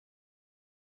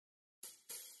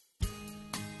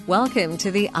Welcome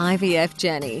to the IVF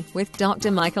Journey with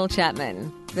Dr. Michael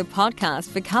Chapman, the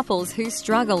podcast for couples who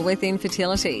struggle with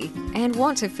infertility and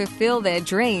want to fulfill their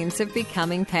dreams of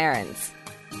becoming parents.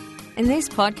 In this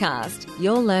podcast,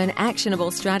 you'll learn actionable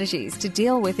strategies to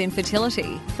deal with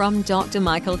infertility from Dr.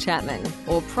 Michael Chapman,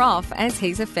 or Prof as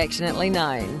he's affectionately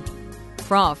known.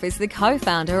 Prof is the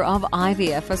co-founder of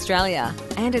IVF Australia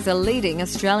and is a leading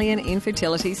Australian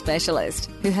infertility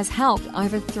specialist who has helped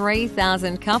over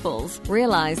 3,000 couples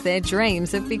realise their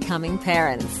dreams of becoming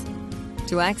parents.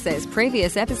 To access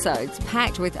previous episodes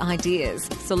packed with ideas,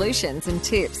 solutions and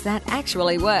tips that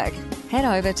actually work, head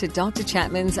over to Dr.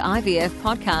 Chapman's IVF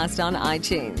podcast on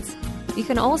iTunes. You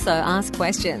can also ask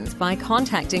questions by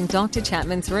contacting Dr.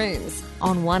 Chapman's rooms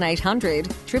on 1800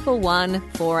 111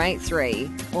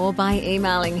 483 or by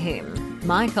emailing him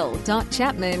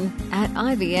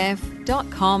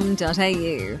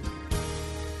michael.chapman@ivf.com.au.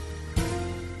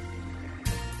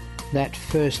 That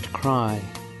first cry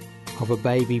of a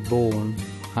baby born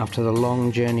after the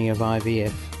long journey of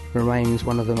IVF remains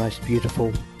one of the most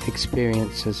beautiful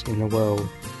experiences in the world.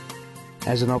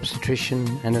 As an obstetrician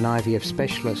and an IVF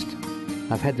specialist,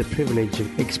 I've had the privilege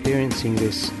of experiencing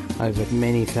this over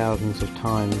many thousands of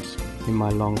times in my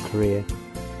long career,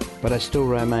 but I still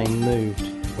remain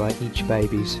moved by each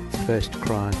baby's first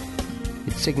cry.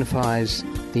 It signifies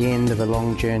the end of a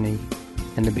long journey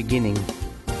and the beginning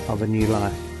of a new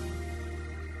life.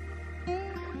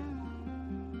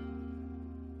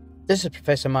 This is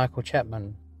Professor Michael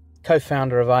Chapman,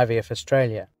 co-founder of IVF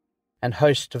Australia and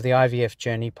host of the IVF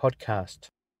Journey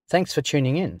podcast. Thanks for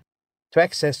tuning in. To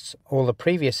access all the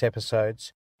previous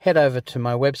episodes, head over to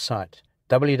my website,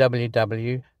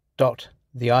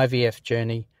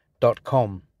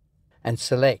 www.theivfjourney.com, and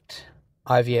select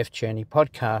IVF Journey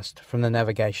Podcast from the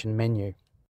navigation menu.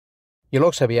 You'll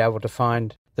also be able to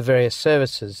find the various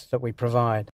services that we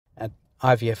provide at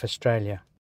IVF Australia.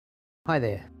 Hi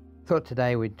there. Thought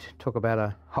today we'd talk about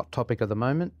a hot topic of the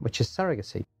moment, which is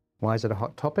surrogacy. Why is it a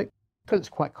hot topic? Because it's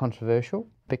quite controversial,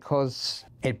 because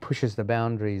it pushes the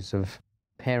boundaries of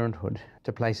parenthood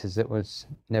to places that was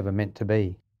never meant to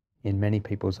be in many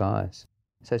people's eyes.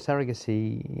 So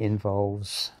surrogacy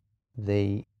involves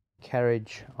the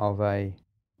carriage of a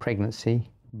pregnancy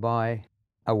by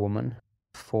a woman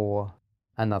for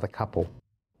another couple,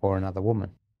 or another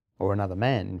woman, or another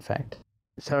man, in fact.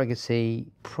 Surrogacy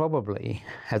probably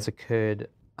has occurred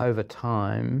over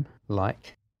time,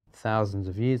 like thousands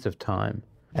of years of time,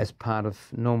 as part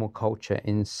of normal culture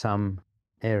in some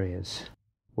areas,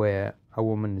 where a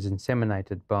woman is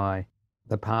inseminated by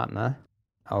the partner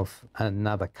of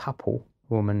another couple.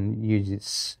 The woman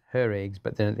uses her eggs,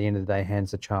 but then at the end of the day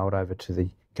hands the child over to the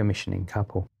commissioning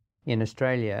couple. In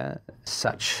Australia,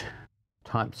 such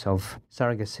types of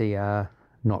surrogacy are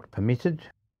not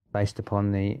permitted based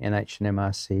upon the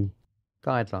NHMRC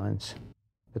guidelines.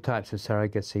 The types of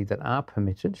surrogacy that are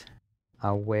permitted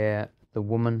are where the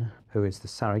woman who is the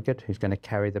surrogate, who's going to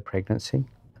carry the pregnancy,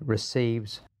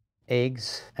 receives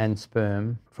eggs and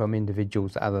sperm from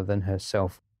individuals other than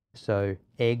herself. So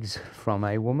eggs from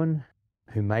a woman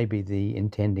who may be the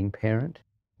intending parent,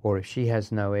 or if she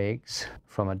has no eggs,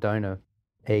 from a donor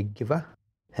egg giver,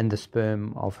 and the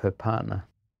sperm of her partner.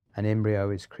 An embryo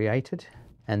is created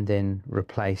and then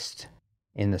replaced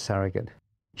in the surrogate.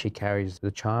 She carries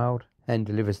the child and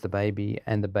delivers the baby,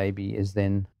 and the baby is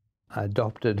then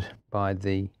adopted by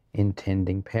the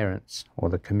intending parents or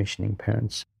the commissioning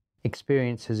parents.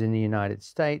 Experiences in the United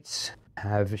States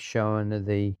have shown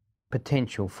the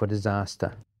potential for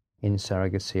disaster in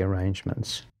surrogacy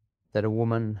arrangements. That a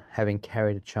woman, having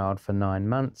carried a child for 9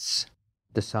 months,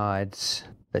 decides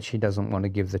that she doesn't want to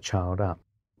give the child up.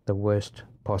 The worst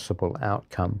possible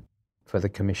outcome for the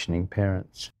commissioning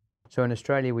parents. So in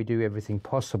Australia, we do everything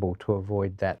possible to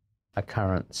avoid that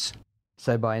occurrence.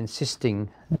 So by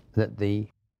insisting that the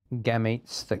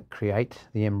gametes that create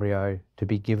the embryo to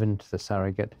be given to the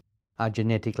surrogate are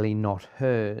genetically not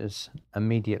hers,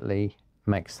 immediately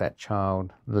makes that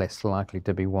child less likely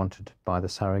to be wanted by the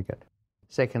surrogate.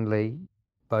 Secondly,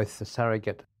 both the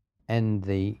surrogate and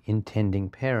the intending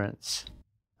parents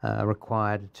are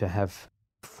required to have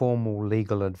formal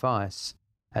legal advice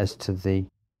as to the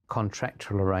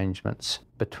contractual arrangements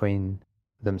between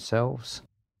themselves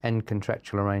and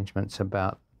contractual arrangements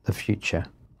about the future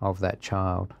of that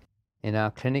child. In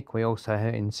our clinic, we also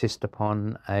insist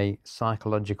upon a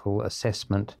psychological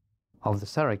assessment of the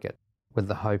surrogate, with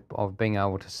the hope of being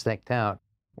able to select out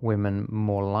women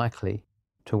more likely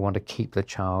to want to keep the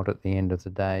child at the end of the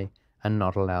day and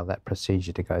not allow that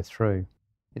procedure to go through.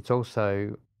 It's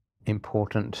also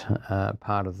important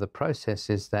part of the process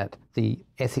is that the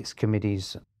ethics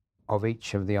committees of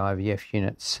each of the IVF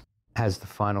units has the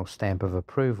final stamp of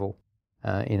approval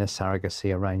in a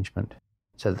surrogacy arrangement.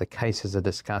 So the cases are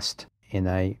discussed in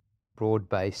a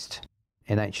broad-based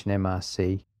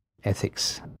NHMRC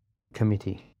ethics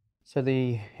committee. So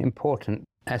the important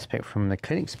aspect from the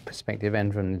clinic's perspective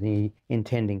and from the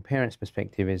intending parent's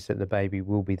perspective is that the baby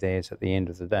will be theirs at the end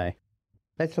of the day.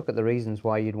 Let's look at the reasons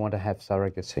why you'd want to have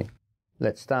surrogacy.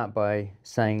 Let's start by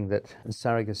saying that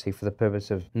surrogacy for the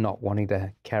purpose of not wanting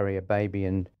to carry a baby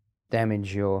and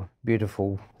damage your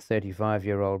beautiful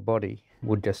 35-year-old body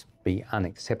would just be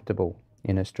unacceptable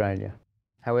in Australia.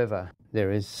 However,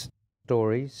 there is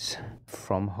stories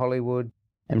from Hollywood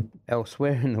and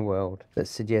elsewhere in the world that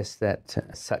suggest that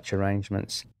such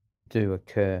arrangements do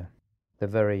occur. The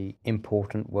very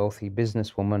important wealthy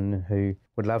businesswoman who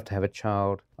would love to have a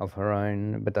child of her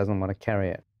own but doesn't want to carry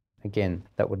it. Again,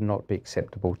 that would not be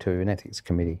acceptable to an ethics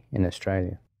committee in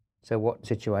Australia. So what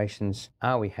situations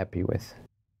are we happy with?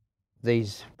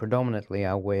 These predominantly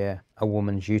are where a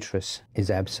woman's uterus is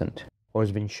absent or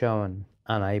has been shown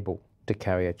unable to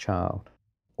carry a child,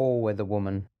 or where the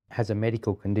woman has a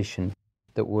medical condition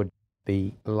that would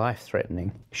be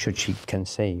life-threatening should she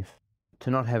conceive.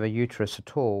 To not have a uterus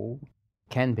at all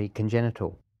can be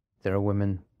congenital. There are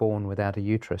women born without a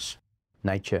uterus.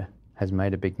 Nature has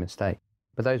made a big mistake.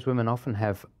 But those women often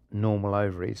have normal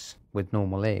ovaries with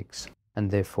normal eggs,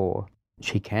 and therefore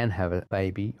she can have a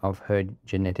baby of her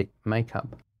genetic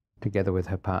makeup, together with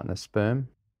her partner's sperm,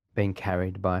 being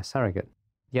carried by a surrogate.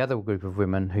 The other group of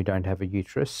women who don't have a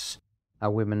uterus are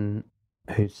women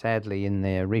who sadly in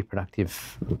their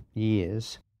reproductive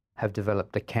years have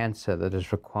developed a cancer that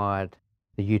has required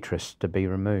the uterus to be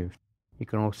removed. You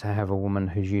can also have a woman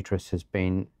whose uterus has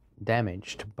been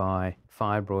damaged by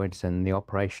fibroids and the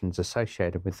operations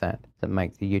associated with that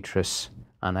make the uterus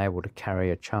unable to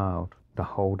carry a child, to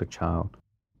hold a child.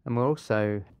 And we're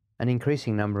also an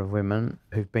increasing number of women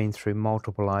who've been through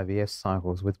multiple IVF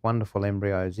cycles with wonderful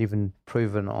embryos, even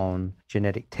proven on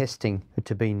genetic testing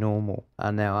to be normal,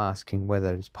 are now asking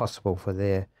whether it's possible for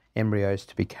their embryos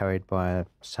to be carried by a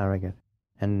surrogate.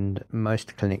 And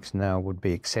most clinics now would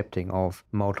be accepting of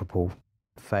multiple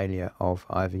failure of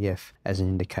IVF as an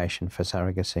indication for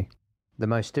surrogacy. The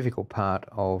most difficult part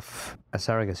of a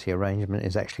surrogacy arrangement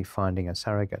is actually finding a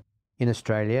surrogate. In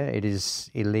Australia, it is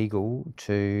illegal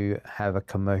to have a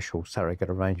commercial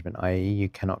surrogate arrangement, i.e. you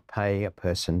cannot pay a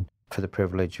person for the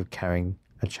privilege of carrying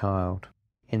a child.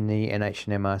 In the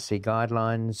NHMRC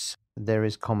guidelines, there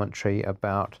is commentary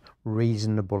about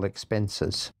reasonable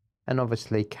expenses. And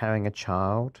obviously carrying a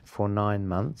child for 9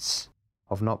 months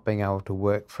of not being able to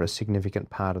work for a significant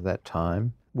part of that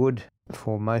time would,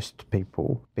 for most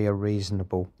people, be a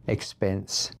reasonable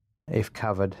expense if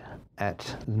covered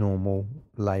at normal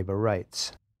labour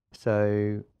rates.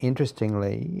 So,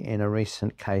 interestingly, in a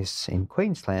recent case in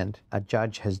Queensland, a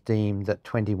judge has deemed that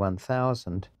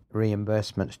 $21,000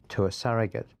 reimbursement to a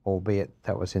surrogate, albeit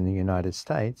that was in the United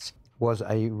States, was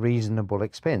a reasonable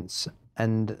expense,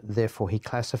 and therefore he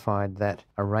classified that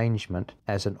arrangement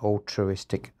as an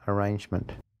altruistic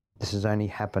arrangement. This has only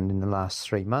happened in the last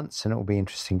 3 months, and it will be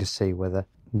interesting to see whether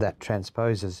that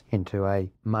transposes into a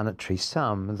monetary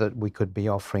sum that we could be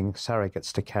offering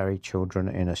surrogates to carry children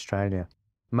in Australia.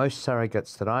 Most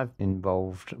surrogates that I've been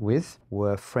involved with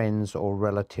were friends or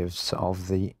relatives of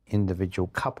the individual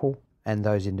couple, and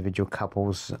those individual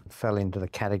couples fell into the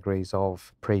categories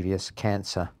of previous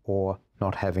cancer or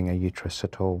not having a uterus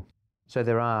at all. So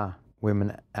there are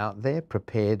women out there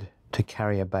prepared to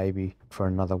carry a baby for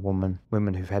another woman,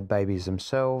 women who've had babies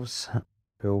themselves,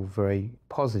 feel very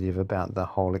positive about the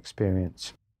whole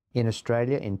experience. In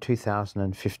Australia in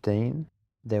 2015,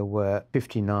 there were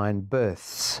 59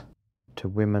 births to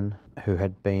women who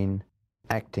had been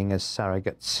acting as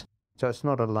surrogates. So it's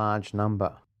not a large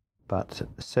number, but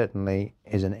certainly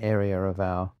is an area of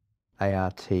our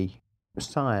ART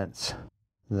science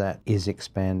that is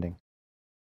expanding.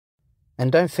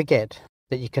 And don't forget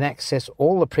that you can access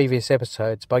all the previous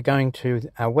episodes by going to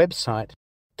our website,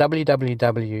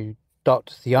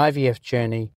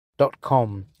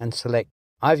 www.theivfjourney.com, and select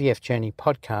IVF Journey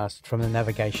Podcast from the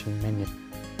navigation menu.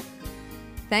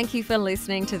 Thank you for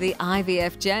listening to the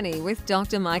IVF Journey with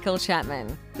Dr. Michael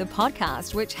Chapman, the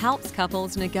podcast which helps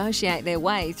couples negotiate their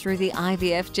way through the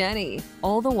IVF journey,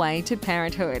 all the way to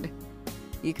parenthood.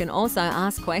 You can also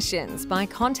ask questions by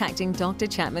contacting Dr.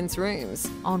 Chapman's rooms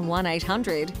on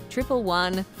 1800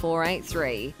 111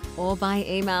 483 or by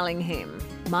emailing him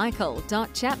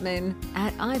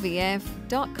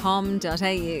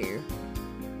michael.chapman@ivf.com.au.